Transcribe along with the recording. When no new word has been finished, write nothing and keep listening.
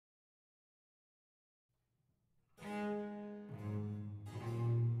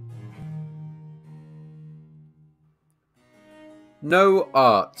No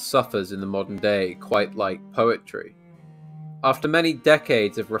art suffers in the modern day quite like poetry. After many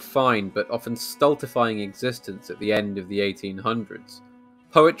decades of refined but often stultifying existence at the end of the 1800s,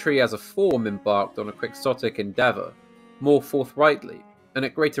 poetry as a form embarked on a quixotic endeavour, more forthrightly, and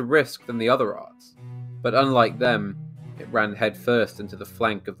at greater risk than the other arts. But unlike them, it ran headfirst into the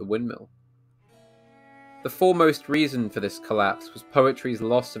flank of the windmill. The foremost reason for this collapse was poetry's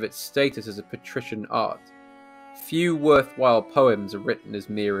loss of its status as a patrician art. Few worthwhile poems are written as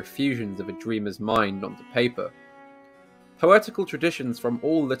mere effusions of a dreamer's mind onto paper. Poetical traditions from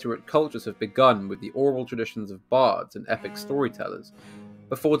all literate cultures have begun with the oral traditions of bards and epic storytellers,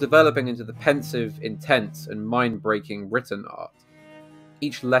 before developing into the pensive, intense, and mind-breaking written art.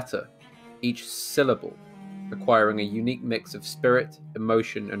 Each letter, each syllable, requiring a unique mix of spirit,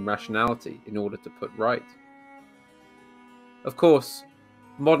 emotion, and rationality in order to put right. Of course,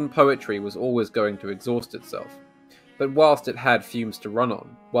 modern poetry was always going to exhaust itself, but whilst it had fumes to run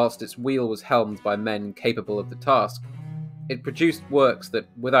on, whilst its wheel was helmed by men capable of the task, it produced works that,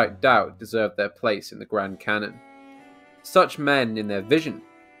 without doubt, deserved their place in the grand canon. Such men, in their vision,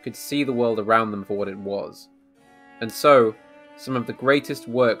 could see the world around them for what it was. And so, some of the greatest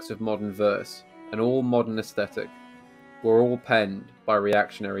works of modern verse, and all modern aesthetic, were all penned by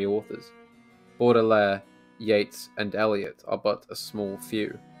reactionary authors. Baudelaire, Yeats, and Eliot are but a small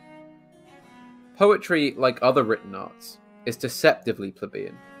few. Poetry, like other written arts, is deceptively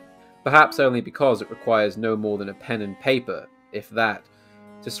plebeian, perhaps only because it requires no more than a pen and paper, if that,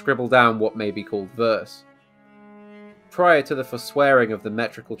 to scribble down what may be called verse. Prior to the forswearing of the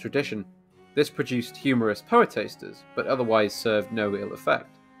metrical tradition, this produced humorous poetasters, but otherwise served no ill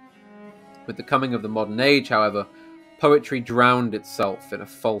effect. With the coming of the modern age, however, poetry drowned itself in a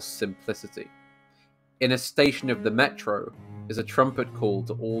false simplicity. In a station of the metro is a trumpet call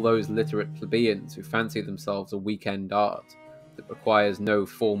to all those literate plebeians who fancy themselves a weekend art that requires no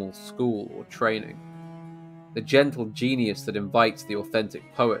formal school or training. The gentle genius that invites the authentic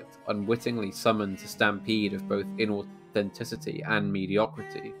poet unwittingly summons a stampede of both inauthenticity and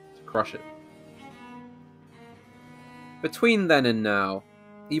mediocrity to crush it. Between then and now,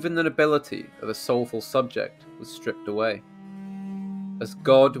 even the nobility of a soulful subject was stripped away. As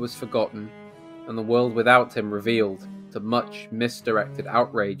God was forgotten, and the world without him revealed, to much misdirected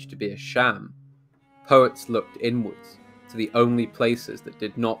outrage, to be a sham, poets looked inwards, to the only places that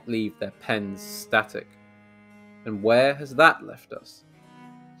did not leave their pens static. And where has that left us?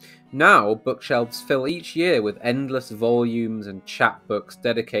 Now, bookshelves fill each year with endless volumes and chapbooks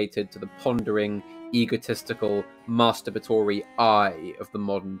dedicated to the pondering, egotistical, masturbatory I of the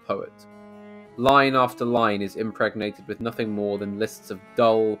modern poet. Line after line is impregnated with nothing more than lists of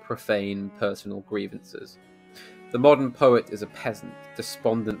dull, profane, personal grievances. The modern poet is a peasant,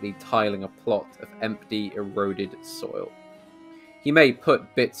 despondently tiling a plot of empty, eroded soil. He may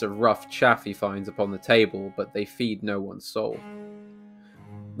put bits of rough chaff he finds upon the table, but they feed no one's soul.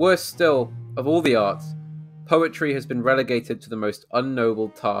 Worse still, of all the arts, poetry has been relegated to the most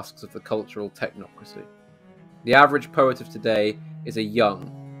unnoble tasks of the cultural technocracy. The average poet of today is a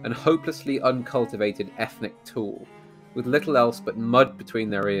young and hopelessly uncultivated ethnic tool, with little else but mud between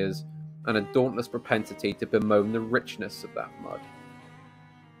their ears and a dauntless propensity to bemoan the richness of that mud.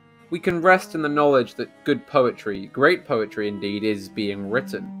 We can rest in the knowledge that good poetry, great poetry indeed, is being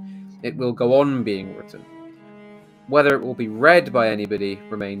written. It will go on being written. Whether it will be read by anybody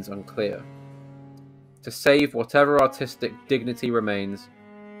remains unclear. To save whatever artistic dignity remains,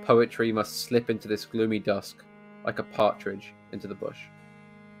 poetry must slip into this gloomy dusk like a partridge into the bush.